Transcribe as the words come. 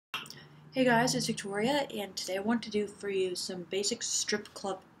Hey guys, it's Victoria, and today I want to do for you some basic strip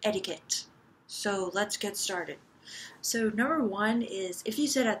club etiquette. So let's get started. So number one is if you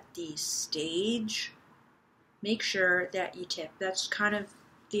sit at the stage, make sure that you tip. That's kind of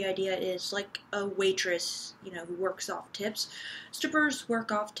the idea is like a waitress, who works off tips. Strippers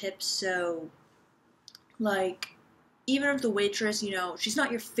work off tips, so like even if the waitress, she's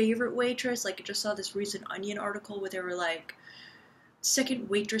not your favorite waitress, like I just saw this recent Onion article where they were like second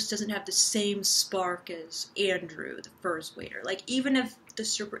waitress doesn't have the same spark as Andrew, the first waiter. Like, even if the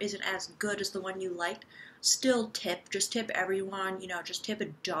stripper isn't as good as the one you liked, still tip. Just tip everyone, just tip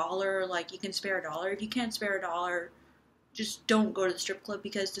 $1. Like, you can spare $1. If you can't spare $1, just don't go to the strip club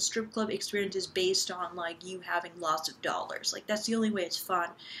because the strip club experience is based on, like, you having lots of dollars. Like, that's the only way it's fun.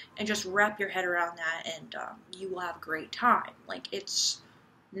 And just wrap your head around that and you will have a great time. Like, it's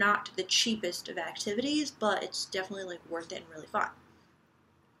not the cheapest of activities, but it's definitely, like, worth it and really fun.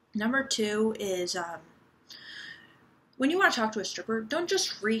 Number two is when you want to talk to a stripper, don't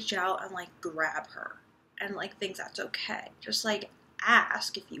just reach out and like grab her and like think that's okay. Just like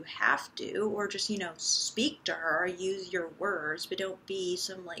ask if you have to, or just speak to her, use your words, but don't be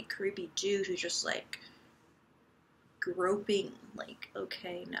some like creepy dude who's just like groping. Like,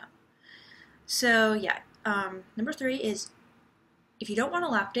 okay, no. So yeah, number three is if you don't want a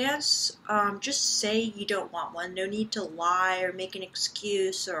lap dance, just say you don't want one. No need to lie or make an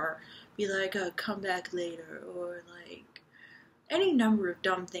excuse or be like, oh, come back later, or like any number of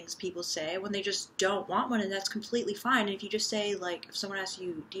dumb things people say when they just don't want one, and that's completely fine. And if you just say, like, if someone asks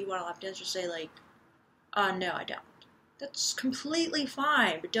you, do you want a lap dance, just say, like, no, I don't. That's completely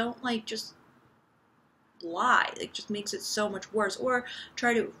fine, but don't, like, just lie. It just makes it so much worse. Or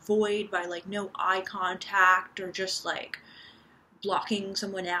try to avoid by, like, no eye contact or just, like, blocking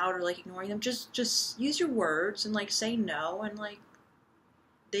someone out or like ignoring them. Just use your words and like say no, and like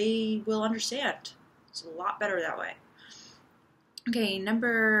they will understand. It's a lot better that way. Okay,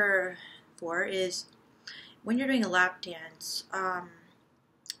 number four is when you're doing a lap dance,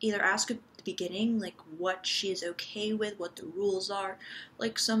 either ask at the beginning like what she is okay with, what the rules are.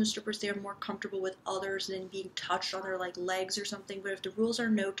 Like some strippers, they're more comfortable with others than being touched on their like legs or something, but if the rules are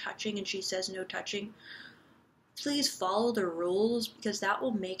no touching and she says no touching, please follow the rules, because that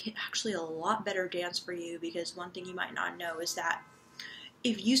will make it actually a lot better dance for you. Because one thing you might not know is that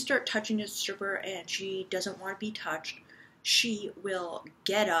if you start touching a stripper and she doesn't want to be touched, she will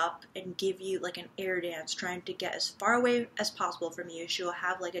get up and give you like an air dance, trying to get as far away as possible from you. She will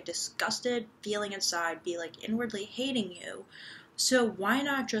have like a disgusted feeling inside, be like inwardly hating you. So why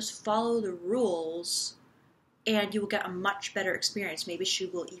not just follow the rules and you will get a much better experience. Maybe she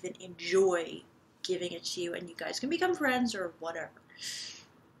will even enjoy giving it to you and you guys can become friends or whatever.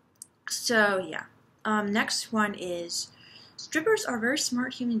 So yeah. Next one is strippers are very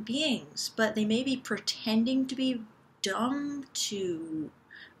smart human beings, but they may be pretending to be dumb to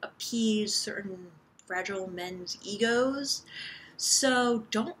appease certain fragile men's egos. So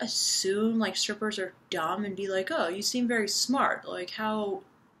don't assume like strippers are dumb and be like, oh, you seem very smart. Like how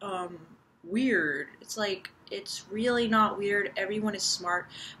weird. It's like, it's really not weird. Everyone is smart,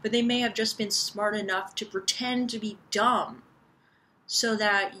 but they may have just been smart enough to pretend to be dumb so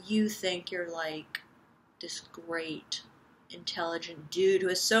that you think you're like this great, intelligent dude who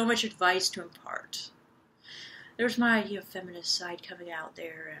has so much advice to impart. There's my feminist side coming out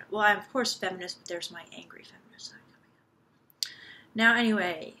there. Well, I'm of course feminist, but there's my angry feminist side coming out. Now,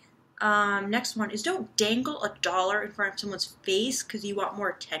 anyway, next one is don't dangle $1 in front of someone's face because you want more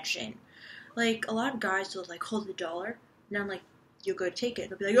attention. Like, a lot of guys will, like, hold the dollar, and then, like, you'll go take it.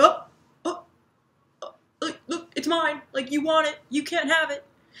 They'll be like, oh, look, it's mine. Like, you want it. You can't have it.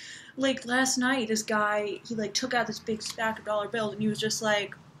 Like, last night, this guy, he, like, took out this big stack of dollar bills, and he was just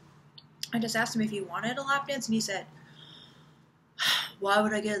like, I just asked him if he wanted a lap dance, and he said, why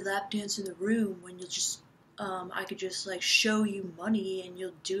would I get a lap dance in the room when you'll just, I could just, like, show you money, and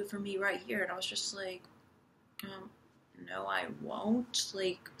you'll do it for me right here. And I was just like, no, I won't.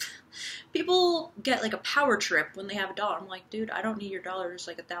 Like, people get like a power trip when they have $1. I'm like, dude, I don't need your dollar. There's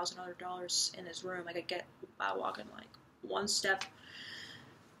like $1,000 other dollars in this room. I could get by walking like one step,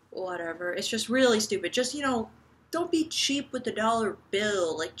 whatever. It's just really stupid. Just, don't be cheap with the dollar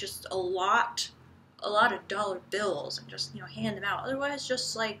bill. Like, just a lot of dollar bills and just, hand them out. Otherwise,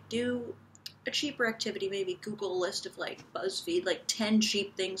 just like do a cheaper activity. Maybe Google a list of like BuzzFeed, like 10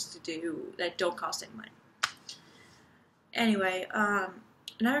 cheap things to do that don't cost any money. Anyway,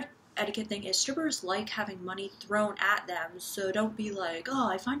 another etiquette thing is strippers like having money thrown at them, so don't be like, oh,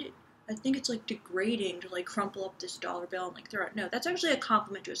 I think it's like degrading to like crumple up this dollar bill and like throw it. No, that's actually a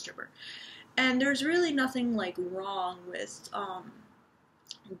compliment to a stripper. And there's really nothing like wrong with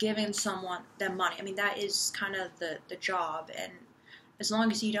giving someone them money. I mean, that is kind of the job, and as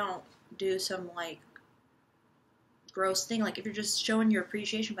long as you don't do some like gross thing, like if you're just showing your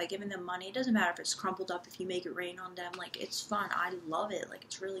appreciation by giving them money, it doesn't matter if it's crumpled up, if you make it rain on them, like it's fun. I love it, like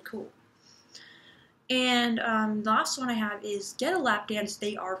it's really cool. And the last one I have is get a lap dance.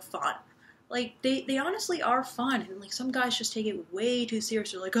 They are fun. Like they honestly are fun, and like some guys just take it way too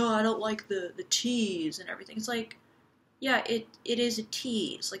seriously. Like, oh, I don't like the tease and everything. It's like, yeah, it is a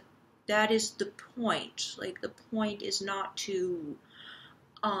tease. Like that is the point. Like the point is not to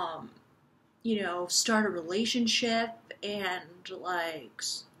um start a relationship and like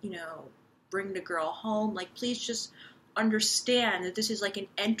bring the girl home. Like please just understand that this is like an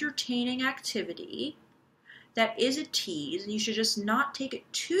entertaining activity that is a tease, and you should just not take it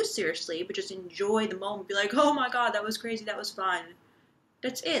too seriously, but just enjoy the moment. Be like, oh my god, that was crazy, that was fun.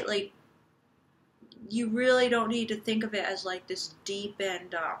 That's it. Like, you really don't need to think of it as like this deep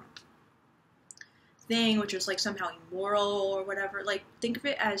and thing, which is like somehow immoral or whatever. Like, think of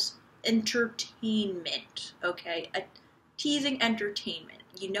it as entertainment, okay? A teasing entertainment.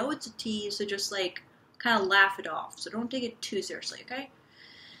 You know it's a tease, so just like kind of laugh it off. So don't take it too seriously, okay?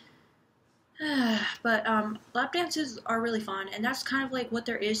 But lap dances are really fun, and that's kind of like what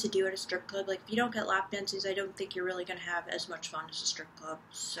there is to do at a strip club. Like, if you don't get lap dances, I don't think you're really going to have as much fun as a strip club.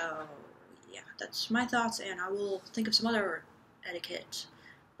 So, yeah, that's my thoughts, and I will think of some other etiquette.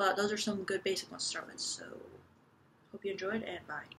 But those are some good basic ones to start with, so hope you enjoyed, and bye.